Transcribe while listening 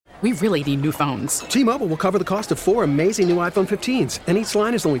We really need new phones. T-Mobile will cover the cost of 4 amazing new iPhone 15s, and each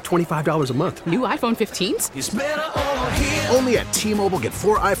line is only $25 a month. New iPhone 15s? It's better over here. Only at T-Mobile, get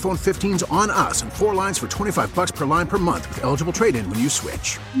 4 iPhone 15s on us and 4 lines for $25 per line per month with eligible trade-in when you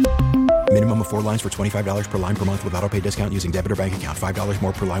switch. Minimum of 4 lines for $25 per line per month with autopay discount using debit or bank account. $5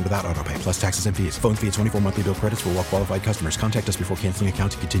 more per line without autopay, plus taxes and fees. Phone fee at 24 monthly bill credits for well-qualified customers. Contact us before canceling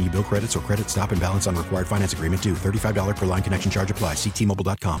account to continue bill credits or credit stop and balance on required finance agreement due. $35 per line connection charge applies. See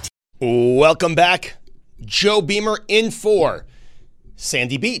T-Mobile.com. Welcome back. Joe Beamer in for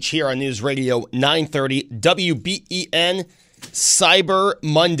Sandy Beach here on News Radio 930 WBEN. Cyber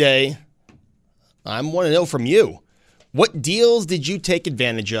Monday. I want to know from you, what deals did you take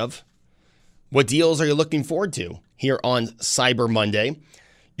advantage of? What deals are you looking forward to here on Cyber Monday?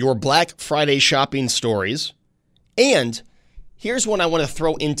 Your Black Friday shopping stories. And here's one I want to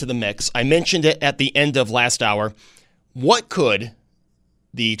throw into the mix. I mentioned it at the end of last hour. What could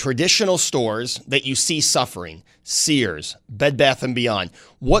the traditional stores that you see suffering, Sears, Bed Bath & Beyond,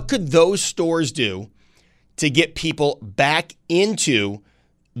 what could those stores do to get people back into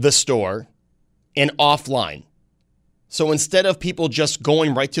the store and offline? So instead of people just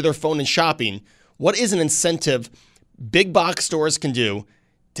going right to their phone and shopping, what is an incentive big box stores can do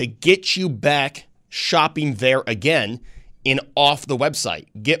to get you back shopping there again and off the website?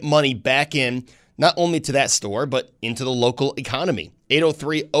 Get money back in, not only to that store, but into the local economy.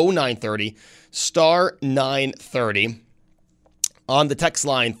 803-0930, star 930. On the text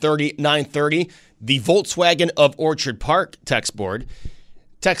line, 3930, the Volkswagen of Orchard Park text board.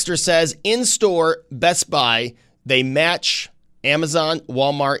 Texter says, in-store Best Buy, they match Amazon,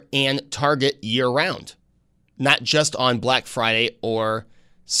 Walmart, and Target year-round, not just on Black Friday or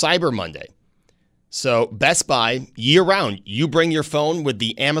Cyber Monday. So Best Buy, year-round, you bring your phone with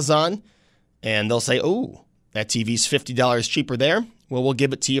the Amazon, and they'll say, oh, that TV's $50 cheaper there. Well, we'll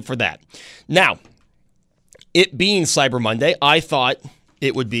give it to you for that. Now, it being Cyber Monday, I thought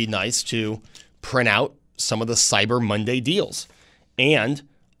it would be nice to print out some of the Cyber Monday deals. And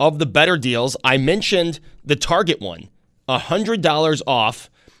of the better deals, I mentioned the Target one, $100 off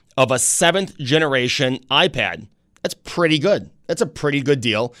of a 7th generation iPad. That's pretty good. That's a pretty good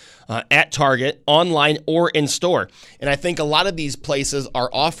deal at Target, online or in store. And I think a lot of these places are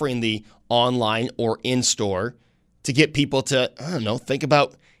offering the online or in store to get people to, think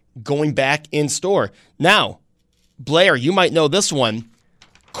about going back in store. Now, Blair, you might know this one.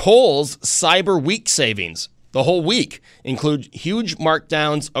 Kohl's Cyber Week savings. The whole week include huge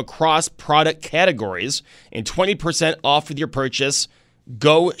markdowns across product categories and 20% off with your purchase.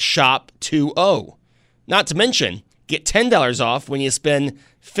 Go shop 2.0. Not to mention, get $10 off when you spend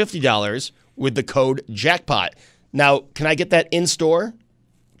 $50 with the code JACKPOT. Now, can I get that in store?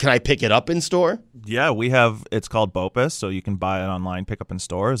 Can I pick it up in store? Yeah, we have, it's called BOPUS, so you can buy it online, pick up in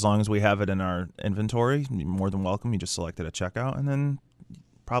store. As long as we have it in our inventory, you're more than welcome. You just select it at checkout and then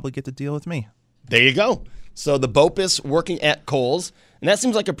probably get the deal with me. There you go. So the BOPUS working at Kohl's, and that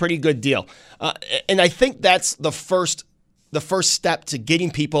seems like a pretty good deal. And I think that's the first step to getting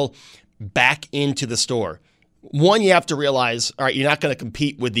people back into the store. One, you have to realize, all right, you're not going to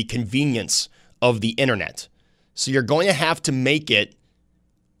compete with the convenience of the internet. So you're going to have to make it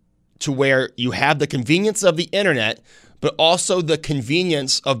to where you have the convenience of the internet, but also the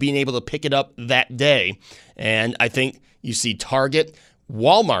convenience of being able to pick it up that day. And I think you see Target,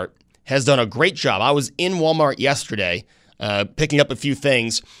 Walmart has done a great job. I was in Walmart yesterday picking up a few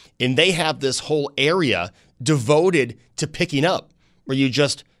things, and they have this whole area devoted to picking up where you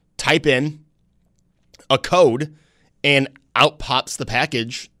just type in a code and out pops the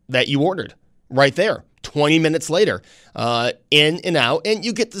package that you ordered right there. 20 minutes later, in and out, and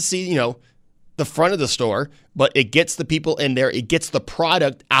you get to see, the front of the store, but it gets the people in there. It gets the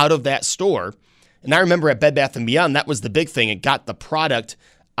product out of that store. And I remember at Bed Bath & Beyond, that was the big thing. It got the product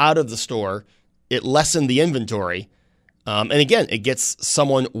out of the store. It lessened the inventory. And again, it gets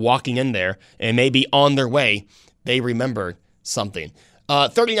someone walking in there and maybe on their way, they remember something.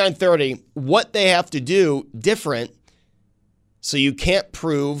 3930, what they have to do different so you can't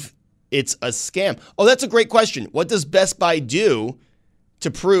prove it's a scam. Oh, that's a great question. What does Best Buy do to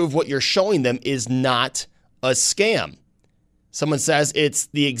prove what you're showing them is not a scam? Someone says it's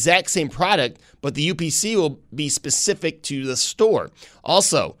the exact same product, but the UPC will be specific to the store.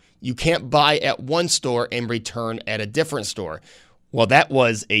 Also, you can't buy at one store and return at a different store. Well, that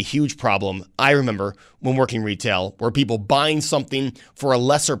was a huge problem. I remember when working retail, where people buying something for a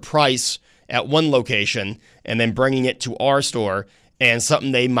lesser price at one location and then bringing it to our store, and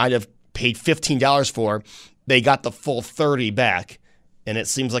something they might have paid $15 for, they got the full $30 back. And it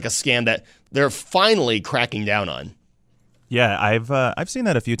seems like a scam that they're finally cracking down on. Yeah, I've seen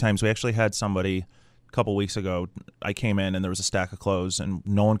that a few times. We actually had somebody a couple weeks ago. I came in and there was a stack of clothes and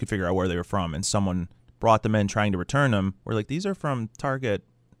no one could figure out where they were from. And someone brought them in trying to return them. We're like, these are from Target,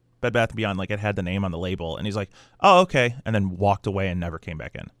 Bed Bath & Beyond. Like, it had the name on the label. And he's like, oh, okay. And then walked away and never came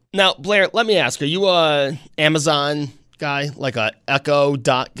back in. Now, Blair, let me ask, are you a Amazon guy, like a Echo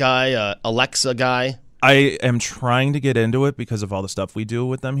Dot guy, a Alexa guy? I am trying to get into it because of all the stuff we do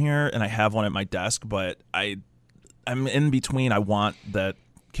with them here, and I have one at my desk, but I'm in between. I want that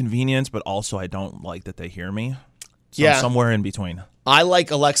convenience, but also I don't like that they hear me. So I'm somewhere in between. I like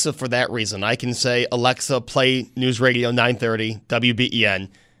Alexa for that reason. I can say, Alexa, play News Radio 930, WBEN,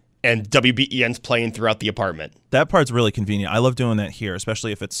 and WBEN's playing throughout the apartment. That part's really convenient. I love doing that here,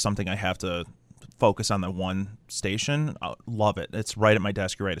 especially if it's something I have to focus on the one station. I love it. It's right at my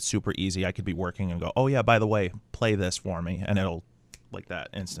desk. You're right. It's super easy. I could be working and go, oh, yeah, by the way, play this for me, and it'll like that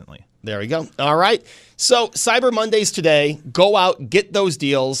instantly. There we go. All right. So Cyber Mondays today. Go out, get those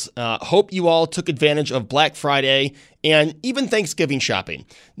deals. Hope you all took advantage of Black Friday and even Thanksgiving shopping.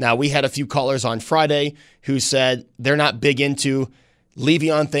 Now, we had a few callers on Friday who said they're not big into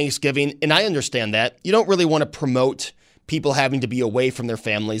leaving on Thanksgiving, and I understand that. You don't really want to promote people having to be away from their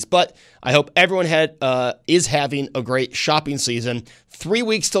families, but I hope everyone is having a great shopping season. 3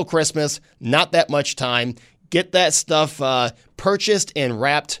 weeks till Christmas, not that much time. Get that stuff purchased and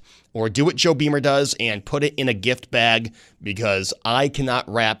wrapped, or do what Joe Beamer does and put it in a gift bag, because I cannot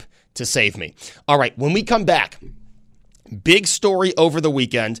wrap to save me. All right, when we come back, big story over the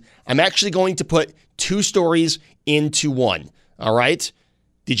weekend. I'm actually going to put two stories into one. All right?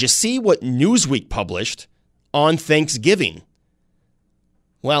 Did you see what Newsweek published on Thanksgiving?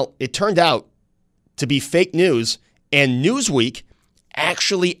 Well, it turned out to be fake news, and Newsweek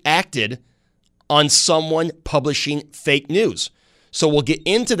actually acted on someone publishing fake news. So we'll get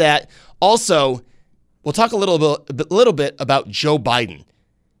into that. Also, we'll talk a little bit about Joe Biden.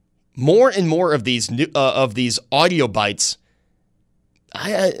 More and more of these audio bites.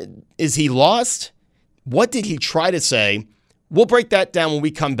 Is he lost? What did he try to say? We'll break that down when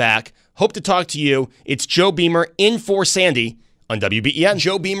we come back. Hope to talk to you. It's Joe Beamer in for Sandy on WBEN.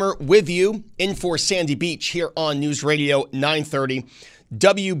 Joe Beamer with you in for Sandy Beach here on News Radio 930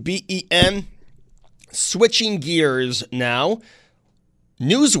 WBEN. Switching gears now.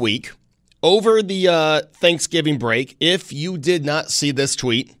 Newsweek, over the Thanksgiving break, if you did not see this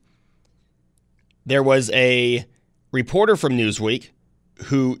tweet, there was a reporter from Newsweek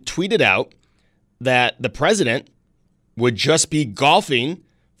who tweeted out that the president would just be golfing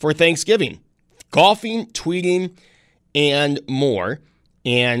for Thanksgiving. Golfing, tweeting, and more.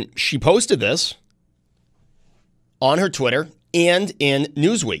 And she posted this on her Twitter and in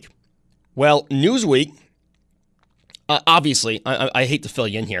Newsweek. Well, Newsweek, obviously, I hate to fill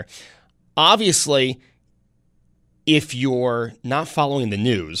you in here. Obviously, if you're not following the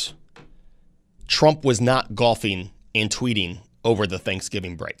news, Trump was not golfing and tweeting over the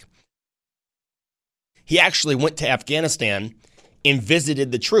Thanksgiving break. He actually went to Afghanistan and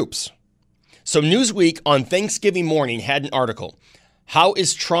visited the troops. So Newsweek on Thanksgiving morning had an article. How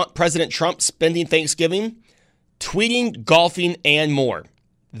is President Trump spending Thanksgiving? Tweeting, golfing, and more.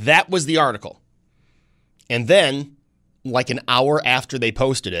 That was the article. And then, like an hour after they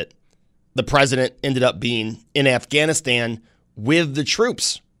posted it, the president ended up being in Afghanistan with the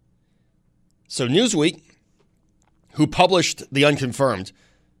troops. So Newsweek, who published the unconfirmed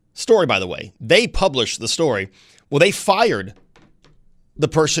story, by the way, they published the story. Well, they fired the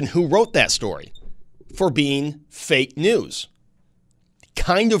person who wrote that story for being fake news.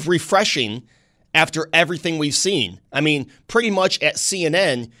 Kind of refreshing after everything we've seen. I mean, pretty much at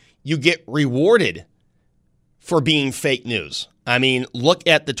CNN, you get rewarded for being fake news. I mean, look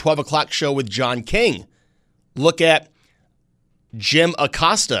at the 12 o'clock show with John King. Look at Jim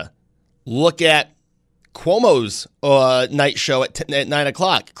Acosta. Look at Cuomo's night show at 9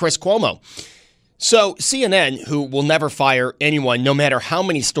 o'clock, Chris Cuomo. So CNN, who will never fire anyone, no matter how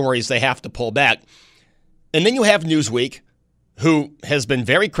many stories they have to pull back. And then you have Newsweek, who has been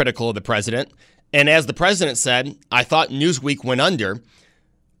very critical of the president. And as the president said, I thought Newsweek went under.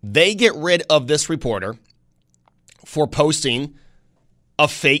 They get rid of this reporter for posting a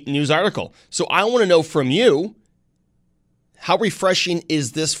fake news article. So I want to know from you, how refreshing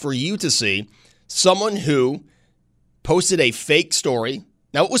is this for you to see someone who posted a fake story?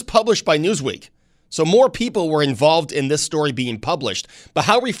 Now, it was published by Newsweek, so more people were involved in this story being published. But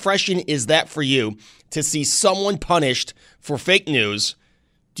how refreshing is that for you to see someone punished for fake news?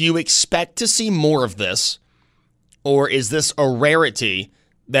 Do you expect to see more of this? Or is this a rarity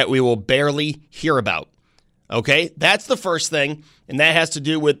that we will barely hear about? Okay, that's the first thing, and that has to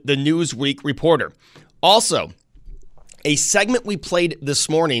do with the Newsweek reporter. Also, A segment we played this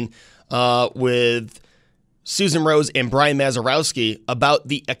morning with Susan Rose and Brian Mazurowski about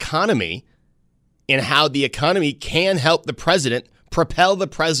the economy and how the economy can help the president, propel the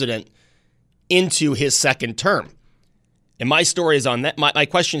president into his second term. And my story is on that. My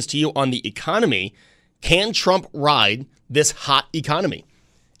questions to you on the economy: can Trump ride this hot economy?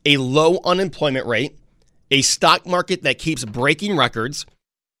 A low unemployment rate, a stock market that keeps breaking records,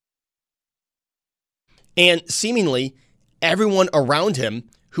 and seemingly everyone around him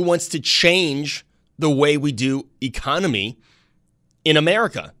who wants to change the way we do economy in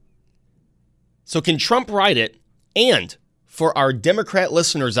America. So can Trump ride it? And for our Democrat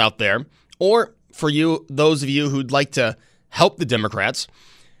listeners out there, or for you, those of you who'd like to help the Democrats,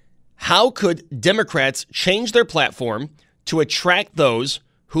 how could Democrats change their platform to attract those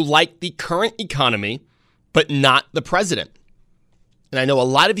who like the current economy but not the president? And I know a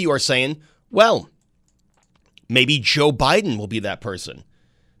lot of you are saying, well, maybe Joe Biden will be that person.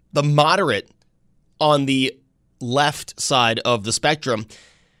 The moderate on the left side of the spectrum.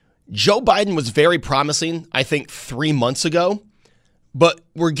 Joe Biden was very promising, I think, 3 months ago, but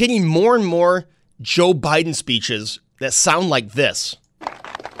we're getting more and more Joe Biden speeches that sound like this.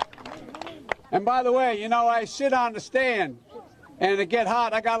 And by the way, I sit on the stand and it get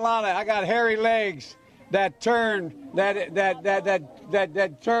hot. I got hairy legs that turn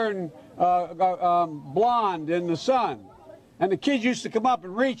blonde in the sun. And the kids used to come up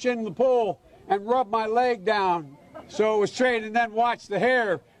and reach in the pool and rub my leg down so it was straight, and then watch the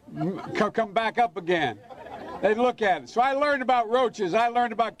hair come back up again. They'd look at it. So I learned about roaches. I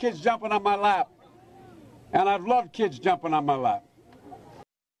learned about kids jumping on my lap. And I've loved kids jumping on my lap.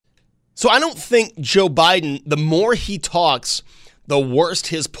 So I don't think Joe Biden, the more he talks, the worse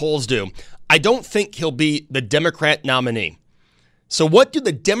his polls do. I don't think he'll be the Democrat nominee. So what do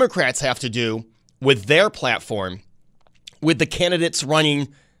the Democrats have to do with their platform, with the candidates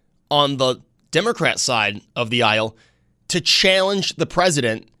running on the Democrat side of the aisle, to challenge the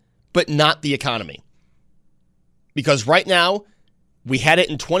president, but not the economy? Because right now, we had it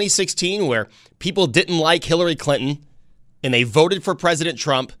in 2016 where people didn't like Hillary Clinton and they voted for President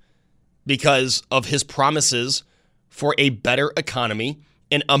Trump because of his promises for a better economy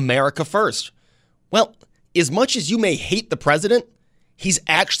and America first. Well, as much as you may hate the president, he's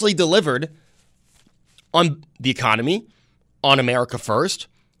actually delivered on the economy, on America first.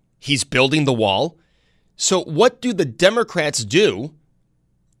 He's building the wall. So what do the Democrats do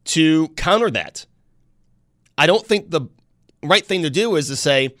to counter that? I don't think the right thing to do is to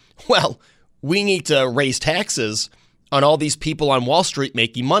say, well, we need to raise taxes on all these people on Wall Street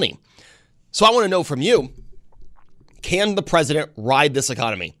making money. So I want to know from you, can the president ride this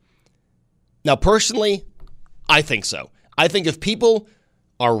economy? Now, personally, I think so. I think if people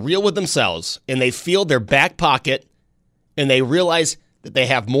are real with themselves and they feel their back pocket and they realize that they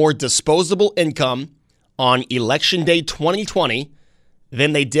have more disposable income on Election Day 2020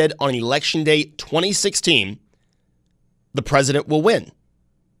 than they did on Election Day 2016, the president will win.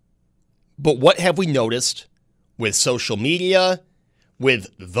 But what have we noticed with social media, with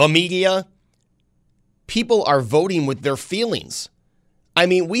the media? People are voting with their feelings. I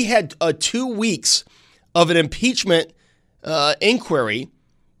mean, we had 2 weeks of an impeachment inquiry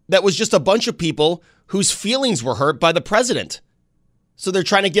that was just a bunch of people whose feelings were hurt by the president. So they're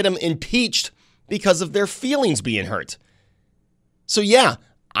trying to get him impeached because of their feelings being hurt. So yeah,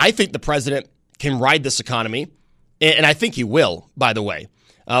 I think the president can ride this economy, and I think he will, by the way.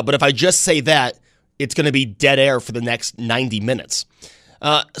 But if I just say that, it's going to be dead air for the next 90 minutes.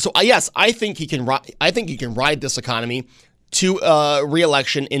 Yes, I think he can. I think he can ride this economy to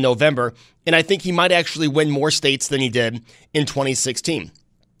re-election in November, and I think he might actually win more states than he did in 2016.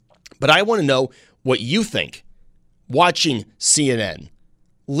 But I want to know what you think. Watching CNN,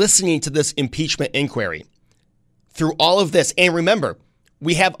 listening to this impeachment inquiry, through all of this, and remember,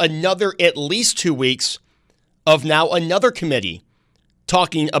 we have another at least 2 weeks of now another committee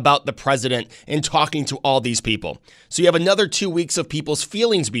talking about the president and talking to all these people. So you have another 2 weeks of people's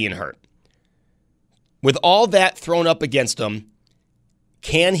feelings being hurt. With all that thrown up against him,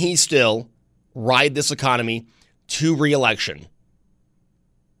 can he still ride this economy to re-election?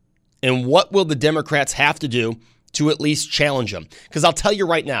 And what will the Democrats have to do to at least challenge him? Because I'll tell you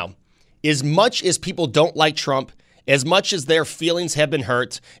right now, as much as people don't like Trump, as much as their feelings have been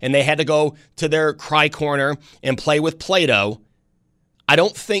hurt and they had to go to their cry corner and play with Play-Doh, I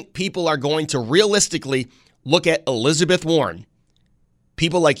don't think people are going to realistically look at Elizabeth Warren.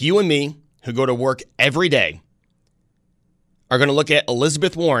 People like you and me who go to work every day are going to look at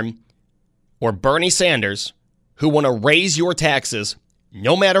Elizabeth Warren or Bernie Sanders, who want to raise your taxes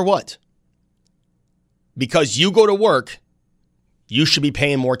no matter what. because you go to work, you should be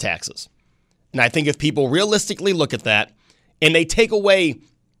paying more taxes. And I think if people realistically look at that and they take away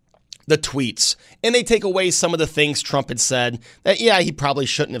the tweets and they take away some of the things Trump had said that, yeah, he probably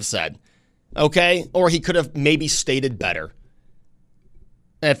shouldn't have said, okay? Or he could have maybe stated better.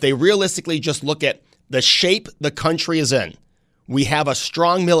 And if they realistically just look at the shape the country is in, we have a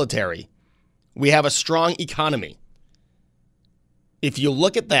strong military. We have a strong economy. If you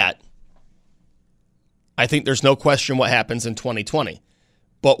look at that, I think there's no question what happens in 2020.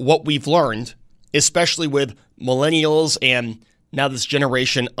 But what we've learned, especially with millennials and now this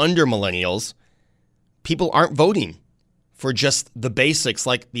generation under millennials, people aren't voting for just the basics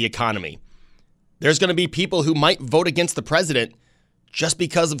like the economy. There's going to be people who might vote against the president just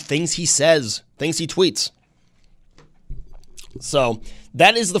because of things he says, things he tweets. So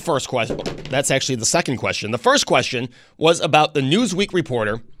that is the first question. That's actually the second question. The first question was about the Newsweek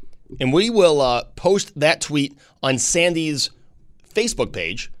reporter, and we will post that tweet on Sandy's Facebook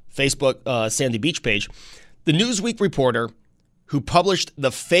page, Sandy Beach page. The Newsweek reporter who published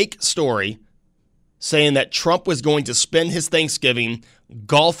the fake story saying that Trump was going to spend his Thanksgiving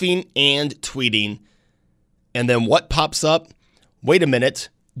golfing and tweeting. And then what pops up? Wait a minute.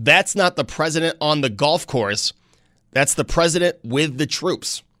 That's not the president on the golf course. That's the president with the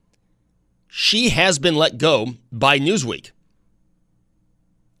troops. She has been let go by Newsweek.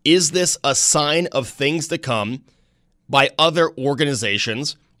 Is this a sign of things to come by other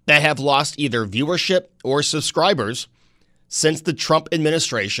organizations that have lost either viewership or subscribers since the Trump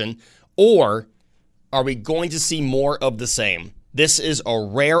administration, or are we going to see more of the same? This is a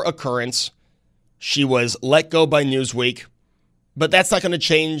rare occurrence. She was let go by Newsweek, but that's not going to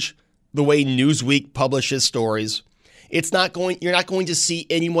change the way Newsweek publishes stories. You're not going to see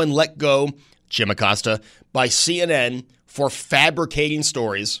anyone let go, Jim Acosta, by CNN for fabricating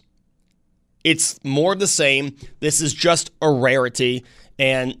stories. It's more of the same. This is just a rarity,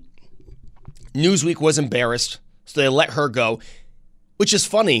 and Newsweek was embarrassed, so they let her go, which is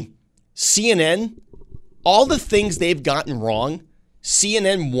funny. CNN, all the things they've gotten wrong,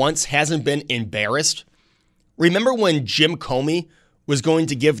 CNN once hasn't been embarrassed. Remember when Jim Comey was going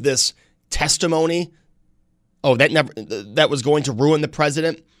to give this testimony? Oh, that was going to ruin the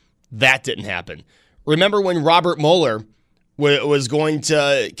president? That didn't happen. Remember when Robert Mueller was going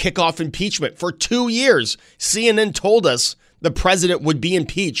to kick off impeachment for 2 years? CNN told us the president would be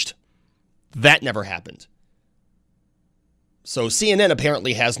impeached. That never happened. So CNN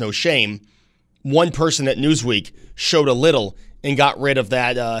apparently has no shame. One person at Newsweek showed a little and got rid of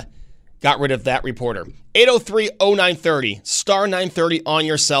that reporter. 803-0930, star 930 on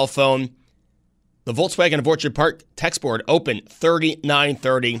your cell phone. The Volkswagen of Orchard Park text board open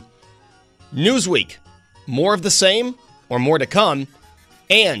 3930. Newsweek, more of the same or more to come?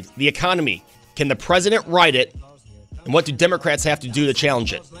 And the economy, can the president write it? And what do Democrats have to do to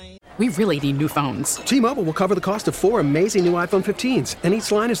challenge it? We really need new phones. T-Mobile will cover the cost of 4 amazing new iPhone 15s, and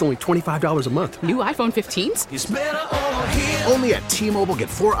each line is only $25 a month. New iPhone 15s? It's better over here. Only at T-Mobile, get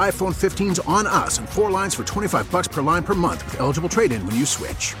 4 iPhone 15s on us and 4 lines for $25 per line per month with eligible trade-in when you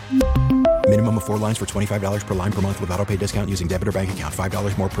switch. Minimum of 4 lines for $25 per line per month with autopay discount using debit or bank account.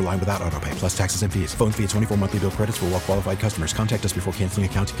 $5 more per line without autopay, plus taxes and fees. Phone fee at 24 monthly bill credits for well-qualified customers. Contact us before canceling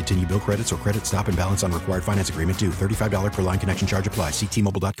account to continue bill credits or credit stop and balance on required finance agreement due. $35 per line connection charge applies. See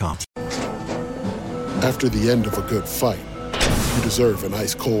T-Mobile.com. After the end of a good fight, you deserve an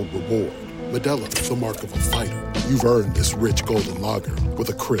ice-cold reward. Modelo, the mark of a fighter. You've earned this rich golden lager with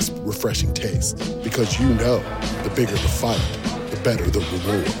a crisp, refreshing taste. Because you know, the bigger the fight, the better the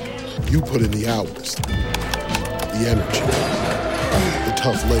reward. You put in the hours, the energy, the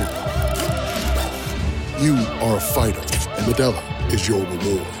tough labor. You are a fighter, and Modelo is your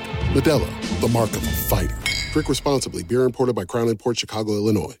reward. Modelo, the mark of a fighter. Drink responsibly. Beer imported by Crown Imports, Chicago,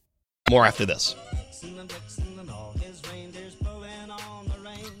 Illinois. More after this.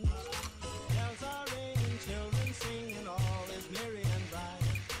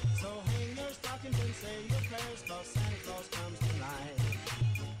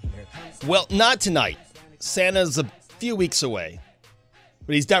 Well, not tonight. Santa's a few weeks away,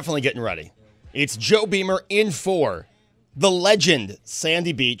 but he's definitely getting ready. It's Joe Beamer in for the legend,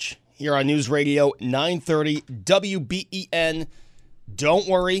 Sandy Beach, here on News Radio 930 WBEN. Don't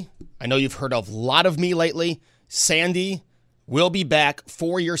worry. I know you've heard a lot of me lately. Sandy will be back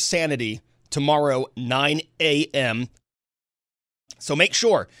for your sanity tomorrow, 9 a.m. So make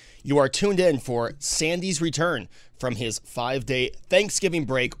sure you are tuned in for Sandy's return from his 5-day Thanksgiving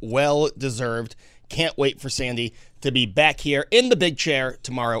break. Well-deserved. Can't wait for Sandy to be back here in the big chair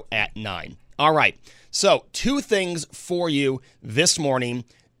tomorrow at 9. All right. So 2 things for you this morning.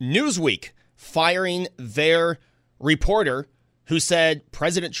 Newsweek firing their reporter who said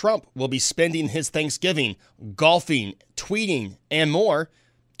President Trump will be spending his Thanksgiving golfing, tweeting, and more.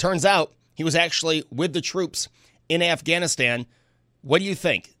 Turns out he was actually with the troops in Afghanistan. What do you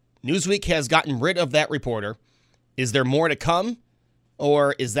think? Newsweek has gotten rid of that reporter. Is there more to come?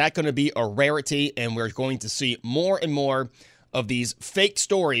 Or is that going to be a rarity and we're going to see more and more of these fake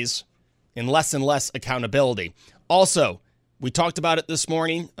stories and less accountability? Also, we talked about it this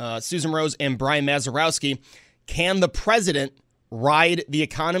morning, Susan Rose and Brian Mazurowski. Can the president ride the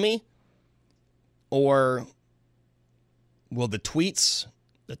economy? Or will the tweets,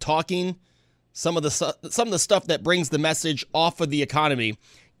 the talking, some of the stuff that brings the message off of the economy,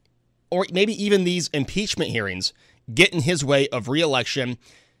 or maybe even these impeachment hearings, get in his way of re-election?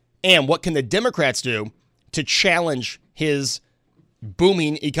 And what can the Democrats do to challenge his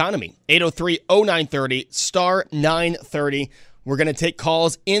booming economy? 803-0930, star 930. We're going to take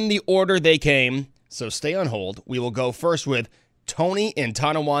calls in the order they came, so stay on hold. We will go first with Tony in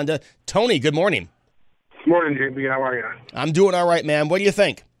Tonawanda. Tony, good morning. Good morning, JB. How are you? I'm doing all right, man. What do you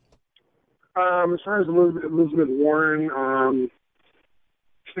think? As far as Elizabeth Warren,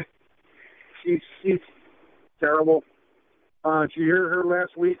 she's terrible. Did you hear her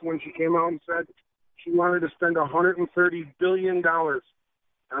last week when she came out and said she wanted to spend $130 billion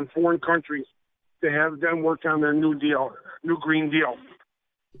on foreign countries to have them work on their new Green Deal?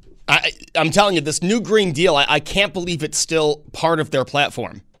 I'm telling you, this new Green Deal, I can't believe it's still part of their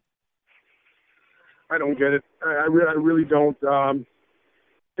platform. I don't get it. I really don't.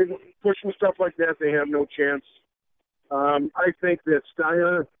 Pushing stuff like that, they have no chance. I think that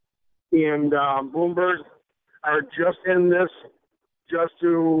Steyer and Bloomberg are just in this just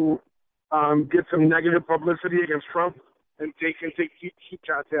to get some negative publicity against Trump and take cheap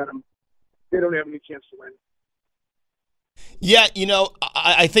shots at him. They don't have any chance to win. Yeah,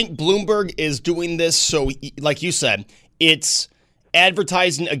 I think Bloomberg is doing this so, like you said, it's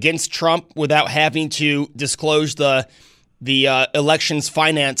advertising against Trump without having to disclose the Elections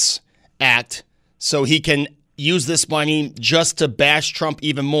Finance Act, so he can use this money just to bash Trump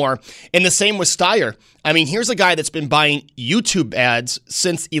even more. And the same with Steyer. I mean, here's a guy that's been buying YouTube ads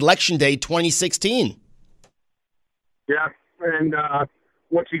since Election Day 2016. Yeah, and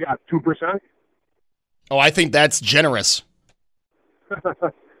what's he got, 2%? Oh, I think that's generous.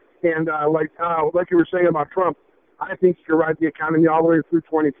 And like you were saying about Trump, I think you can ride the economy all the way through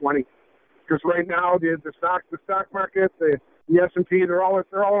 2020. Because right now, the stock market, the S&P, they're all at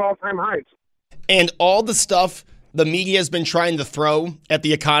all-time highs. And all the stuff the media has been trying to throw at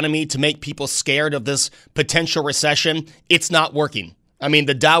the economy to make people scared of this potential recession, it's not working. I mean,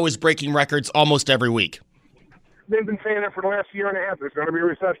 the Dow is breaking records almost every week. They've been saying it for the last year and a half. There's going to be a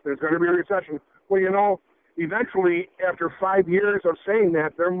recession. There's going to be a recession. Well, eventually, after 5 years of saying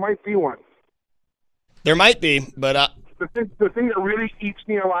that, there might be one. There might be, but... The thing that really eats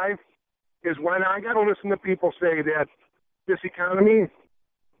me alive is when I got to listen to people say that this economy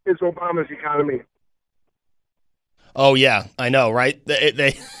is Obama's economy. Oh, yeah, I know, right?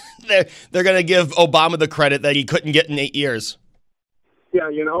 They're going to give Obama the credit that he couldn't get in 8 years. Yeah,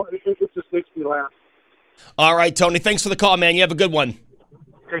 it just makes me laugh. All right, Tony, thanks for the call, man. You have a good one.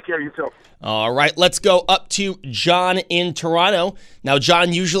 Take care, you too. All right, let's go up to John in Toronto. Now,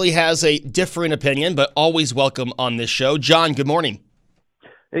 John usually has a different opinion, but always welcome on this show. John, good morning.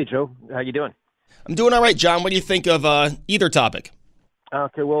 Hey, Joe. How you doing? I'm doing all right, John. What do you think of either topic?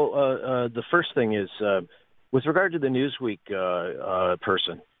 Okay, well, the first thing is, with regard to the Newsweek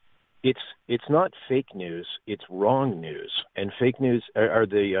person, it's not fake news, it's wrong news. And fake news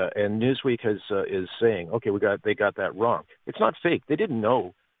and Newsweek is saying, okay, they got that wrong. It's not fake. They didn't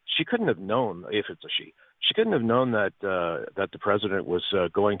know. She couldn't have known, if it's a she. She couldn't have known that the president was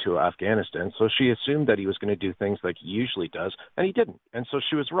going to Afghanistan, so she assumed that he was going to do things like he usually does, and he didn't. And so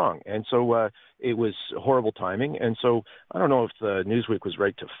she was wrong. And so it was horrible timing. And so I don't know if Newsweek was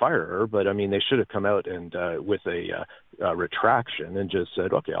right to fire her, but, I mean, they should have come out and with a retraction and just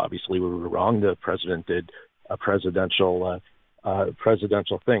said, okay, obviously we were wrong. The president did a presidential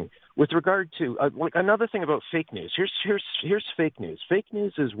thing. With regard to another thing about fake news, here's fake news. Fake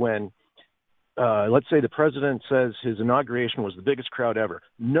news is when, let's say the president says his inauguration was the biggest crowd ever,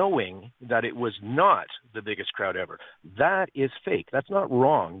 knowing that it was not the biggest crowd ever. That is fake. That's not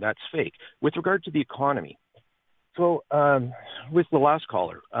wrong. That's fake. With regard to the economy, so with the last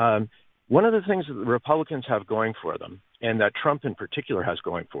caller, one of the things that the Republicans have going for them, and that Trump in particular has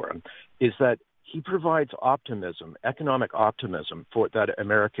going for him, is that he provides optimism, economic optimism for that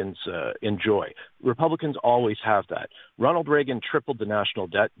Americans enjoy. Republicans always have that. Ronald Reagan tripled the national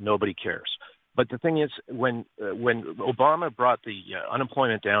debt. Nobody cares. But the thing is, when Obama brought the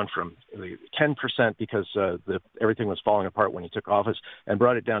unemployment down from 10% because everything was falling apart when he took office, and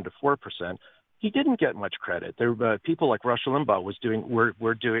brought it down to 4%, he didn't get much credit. There, people like Rush Limbaugh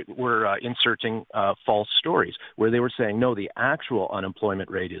were inserting false stories where they were saying, no, the actual unemployment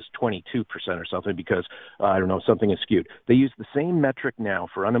rate is 22% or something because, I don't know, something is skewed. They use the same metric now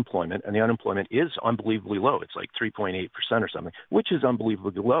for unemployment, and the unemployment is unbelievably low. It's like 3.8% or something, which is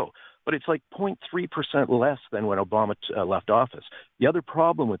unbelievably low. But it's like 0.3% less than when Obama left office. The other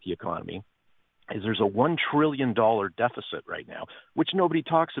problem with the economy is there's a $1 trillion deficit right now, which nobody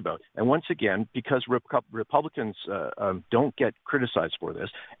talks about. And once again, because Republicans don't get criticized for this,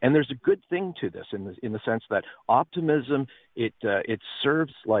 and there's a good thing to this in the sense that optimism, it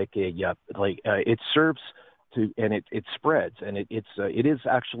serves it spreads, and it is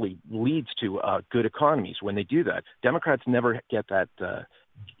actually leads to good economies when they do that. Democrats never get that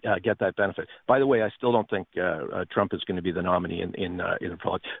benefit. By the way, I still don't think Trump is going to be the nominee in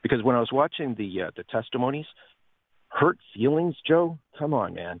politics, because when I was watching the testimonies, hurt feelings, Joe, come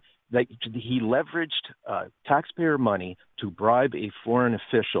on, man. Like, he leveraged taxpayer money to bribe a foreign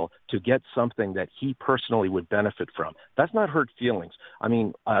official to get something that he personally would benefit from. That's not hurt feelings. I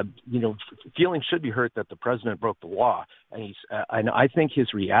mean, feelings should be hurt that the president broke the law, and I think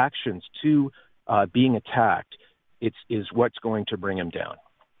his reactions to being attacked is what's going to bring him down.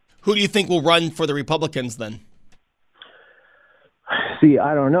 Who do you think will run for the Republicans then? See,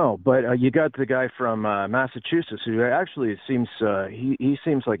 I don't know, but you got the guy from Massachusetts who actually seems he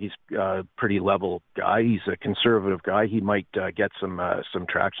seems like he's a pretty level guy. He's a conservative guy. He might get some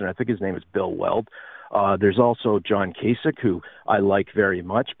traction. I think his name is Bill Weld. There's also John Kasich, who I like very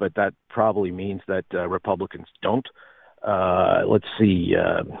much, but that probably means that Republicans don't. Let's see,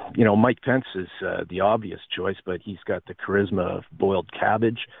 Mike Pence is the obvious choice, but he's got the charisma of boiled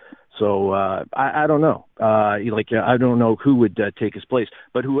cabbage. So I don't know. I don't know who would take his place,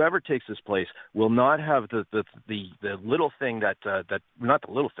 but whoever takes his place will not have the little thing that not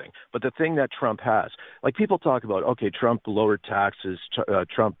the little thing, but the thing that Trump has. Like, people talk about, okay, Trump lowered taxes,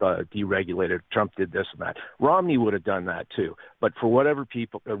 Trump deregulated, Trump did this and that. Romney would have done that too, but for whatever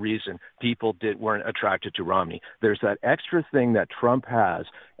reason, people weren't attracted to Romney. There's that extra thing that Trump has,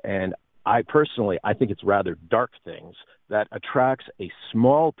 and I think it's rather dark things that attracts a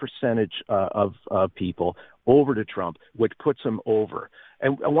small percentage of people over to Trump, which puts him over.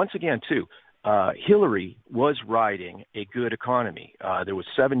 And once again, too, Hillary was riding a good economy. There was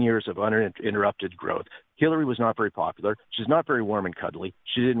 7 years of uninterrupted growth. Hillary was not very popular. She's not very warm and cuddly.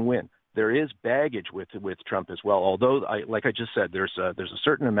 She didn't win. There is baggage with Trump as well. Although, like I just said, there's a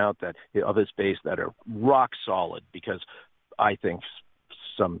certain amount of his base that are rock solid, because I think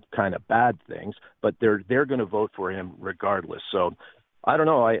some kind of bad things, but they're going to vote for him regardless. So I don't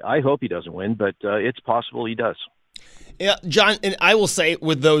know. I hope he doesn't win, but it's possible he does. Yeah, John, and I will say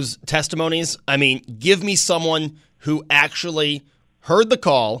with those testimonies, I mean, give me someone who actually heard the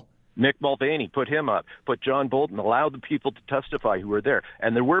call. Mick Mulvaney, put him up. Put John Bolton. Allow the people to testify who were there.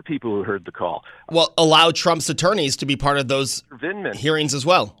 And there were people who heard the call. Well, allow Trump's attorneys to be part of those hearings as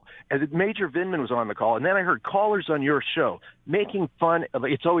well. And Major Vindman was on the call, and then I heard callers on your show making fun.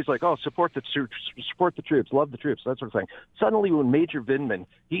 It's always like, oh, support the troops, love the troops, that sort of thing. Suddenly, when Major Vindman,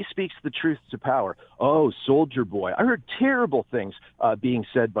 he speaks the truth to power. Oh, soldier boy. I heard terrible things being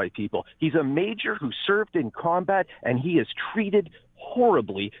said by people. He's a major who served in combat, and he is treated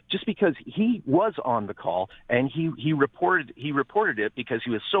horribly just because he was on the call, and he reported it because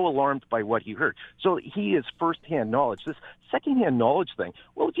he was so alarmed by what he heard. So he is firsthand knowledge. This secondhand knowledge thing,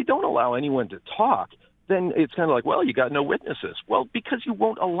 well, if you don't allow anyone to talk, then it's kind of like, well, you got no witnesses. Well, because you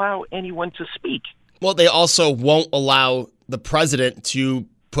won't allow anyone to speak. Well, they also won't allow the president to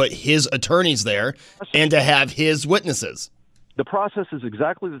put his attorneys there and to have his witnesses. The process is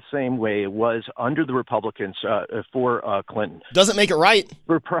exactly the same way it was under the Republicans for Clinton. Doesn't make it right.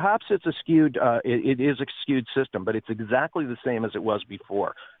 Or perhaps it's a skewed. It is a skewed system, but it's exactly the same as it was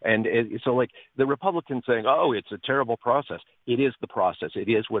before. And so, like, the Republicans saying, "Oh, it's a terrible process." It is the process. It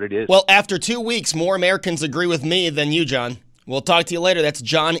is what it is. Well, after 2 weeks, more Americans agree with me than you, John. We'll talk to you later. That's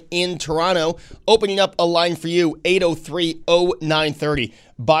John in Toronto. Opening up a line for you, 803-0930.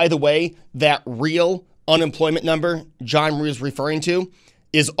 By the way, that real unemployment number John was referring to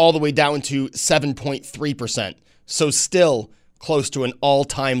is all the way down to 7.3%. So still close to an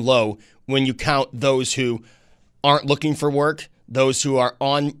all-time low when you count those who aren't looking for work, those who are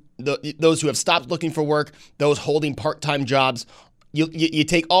those who have stopped looking for work, those holding part-time jobs. You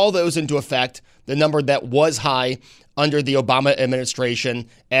take all those into effect, the number that was high under the Obama administration,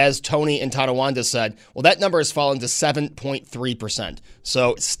 as Tony in Tonawanda said, well, that number has fallen to 7.3%.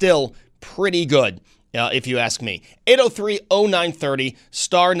 So still pretty good, if you ask me. 803-0930,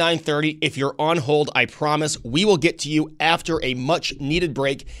 star 930. If you're on hold, I promise we will get to you after a much-needed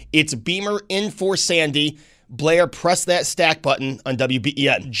break. It's Beamer in for Sandy. Blair, press that stack button on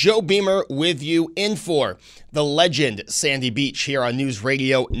WBEN. Joe Beamer with you in for the legend Sandy Beach here on News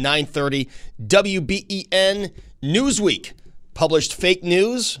Radio 930 WBEN. Newsweek published fake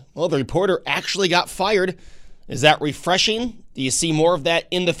news. Well, the reporter actually got fired. Is that refreshing? Do you see more of that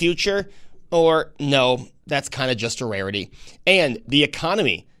in the future? Or no, that's kind of just a rarity. And the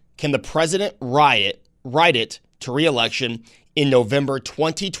economy. Can the president ride it to re-election in November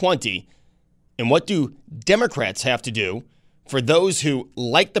 2020? And what do Democrats have to do for those who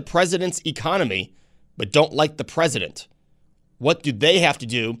like the president's economy but don't like the president? What do they have to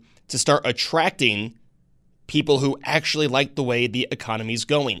do to start attracting people who actually like the way the economy's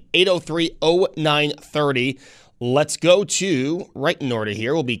going? 803-0930. Let's go to, right in order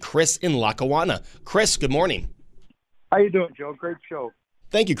here, will be Chris in Lackawanna. Chris, good morning. How you doing, Joe? Great show.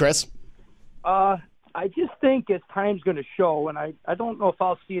 Thank you, Chris. I just think as time's going to show, and I don't know if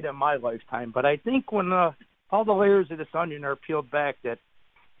I'll see it in my lifetime, but I think when all the layers of this onion are peeled back, that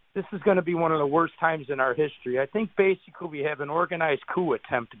this is going to be one of the worst times in our history. I think basically we have an organized coup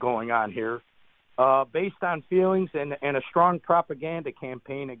attempt going on here based on feelings and a strong propaganda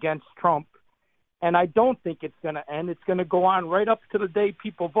campaign against Trump. And I don't think it's going to end. It's going to go on right up to the day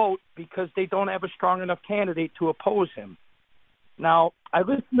people vote because they don't have a strong enough candidate to oppose him. Now, I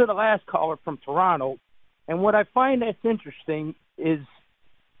listened to the last caller from Toronto, and what I find that's interesting is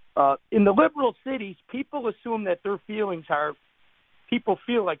in the liberal cities, people assume that their feelings are, people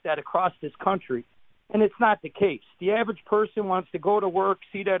feel like that across this country, and it's not the case. The average person wants to go to work,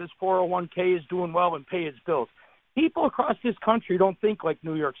 see that his 401k is doing well, and pay his bills. People across this country don't think like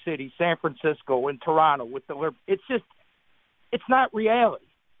New York City, San Francisco, and Toronto with the liberal. It's not reality.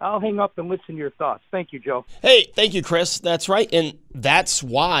 I'll hang up and listen to your thoughts. Thank you, Joe. Hey, thank you, Chris. That's right. And that's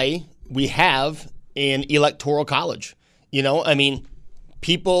why we have an electoral college. You know, I mean,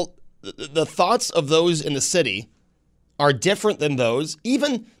 people, the thoughts of those in the city are different than those,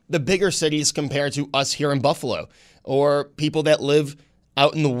 even the bigger cities compared to us here in Buffalo, or people that live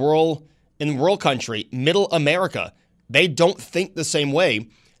out in the rural country, middle America. They don't think the same way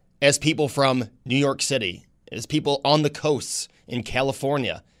as people from New York City, as people on the coasts in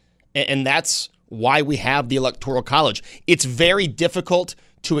California. And that's why we have the Electoral College. It's very difficult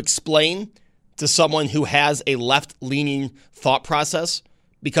to explain to someone who has a left-leaning thought process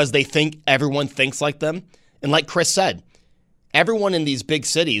because they think everyone thinks like them. And like Chris said, everyone in these big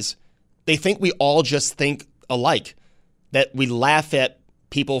cities, they think we all just think alike, that we laugh at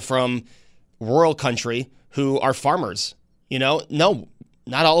people from rural country who are farmers. You know, no,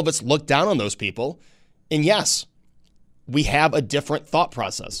 not all of us look down on those people. And yes, we have a different thought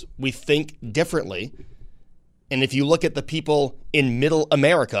process. We think differently. And if you look at the people in middle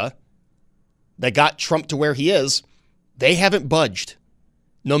America that got Trump to where he is, they haven't budged.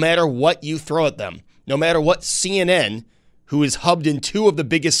 No matter what you throw at them, no matter what CNN, who is hubbed in two of the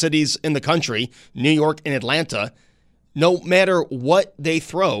biggest cities in the country, New York and Atlanta, no matter what they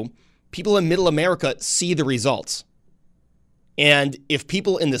throw, people in middle America see the results. And if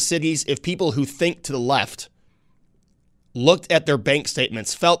people in the cities, if people who think to the left looked at their bank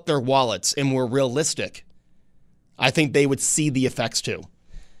statements, felt their wallets, and were realistic, I think they would see the effects too.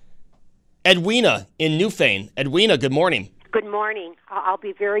 Edwina in Newfane. Edwina, good morning. Good morning. I'll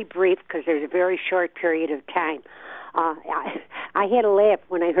be very brief because there's a very short period of time. I had a laugh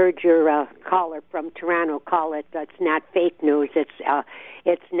when I heard your caller from Toronto call it, it's not fake news,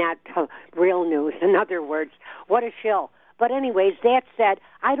 it's not real news. In other words, what a shill. But anyways, that said,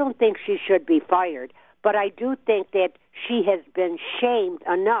 I don't think she should be fired. But I do think that she has been shamed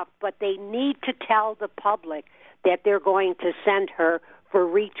enough, but they need to tell the public that they're going to send her for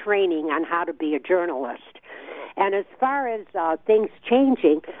retraining on how to be a journalist. And as far as things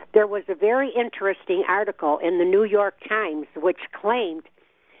changing, there was a very interesting article in the New York Times which claimed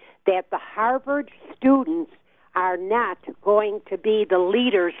that the Harvard students are not going to be the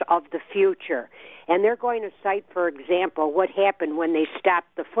leaders of the future. And they're going to cite, for example, what happened when they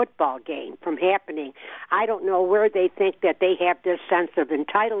stopped the football game from happening. I don't know where they think that they have this sense of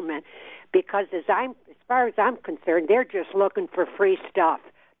entitlement, because as far as I'm concerned, they're just looking for free stuff.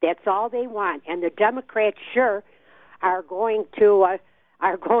 That's all they want. And the Democrats sure are going to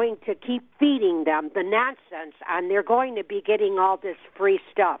keep feeding them the nonsense, and they're going to be getting all this free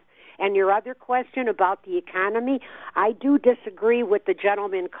stuff. And your other question about the economy, I do disagree with the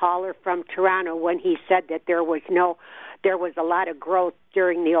gentleman caller from Toronto when he said that there was no there was a lot of growth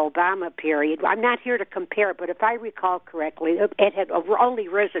during the Obama period. I'm not here to compare, but if I recall correctly, it had only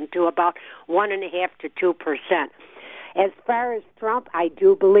risen to about 1.5% to 2%. As far as Trump, I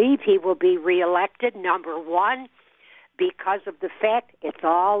do believe he will be reelected, number one, because of the fact it's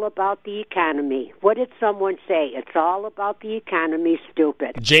all about the economy. What did someone say? It's all about the economy,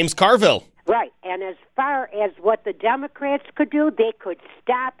 stupid. James Carville. Right. And as far as what the Democrats could do, they could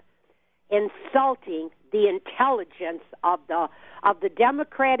stop insulting the intelligence of the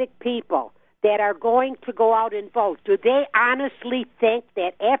Democratic people that are going to go out and vote. Do they honestly think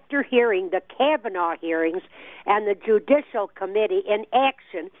that after hearing the Kavanaugh hearings and the Judicial Committee in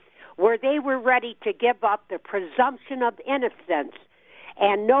action, where they were ready to give up the presumption of innocence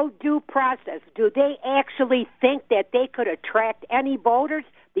and no due process, do they actually think that they could attract any voters?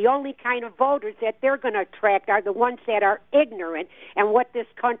 The only kind of voters that they're going to attract are the ones that are ignorant and what this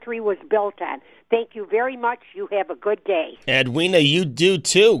country was built on. Thank you very much. You have a good day. Edwina, you do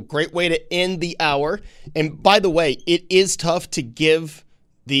too. Great way to end the hour. And by the way, it is tough to give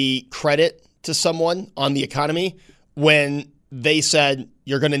the credit to someone on the economy when they said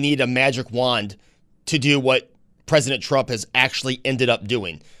you're going to need a magic wand to do what President Trump has actually ended up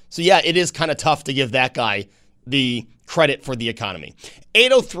doing. So yeah, it is kind of tough to give that guy the credit for the economy.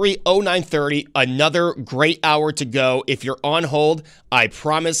 803-0930, another great hour to go. If you're on hold, I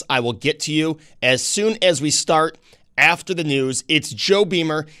promise I will get to you as soon as we start after the news. It's Joe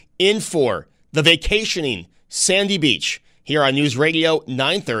Beamer in for the vacationing Sandy Beach here on News Radio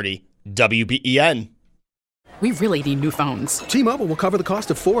 930 WBEN. We really need new phones. T-Mobile will cover the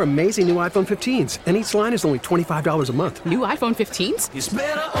cost of 4 amazing new iPhone 15s, and each line is only $25 a month. New iPhone 15s? It's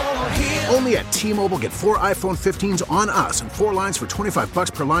better over here. Only at T-Mobile, get 4 iPhone 15s on us and 4 lines for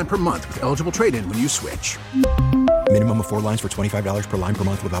 $25 per line per month with eligible trade-in when you switch. Minimum of 4 lines for $25 per line per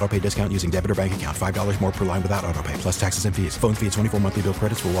month with autopay discount using debit or bank account. $5 more per line without autopay, plus taxes and fees. Phone fee at 24 monthly bill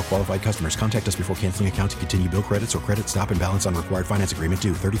credits for well-qualified customers. Contact us before canceling account to continue bill credits or credit stop and balance on required finance agreement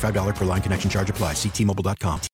due. $35 per line connection charge applies. See T-Mobile.com.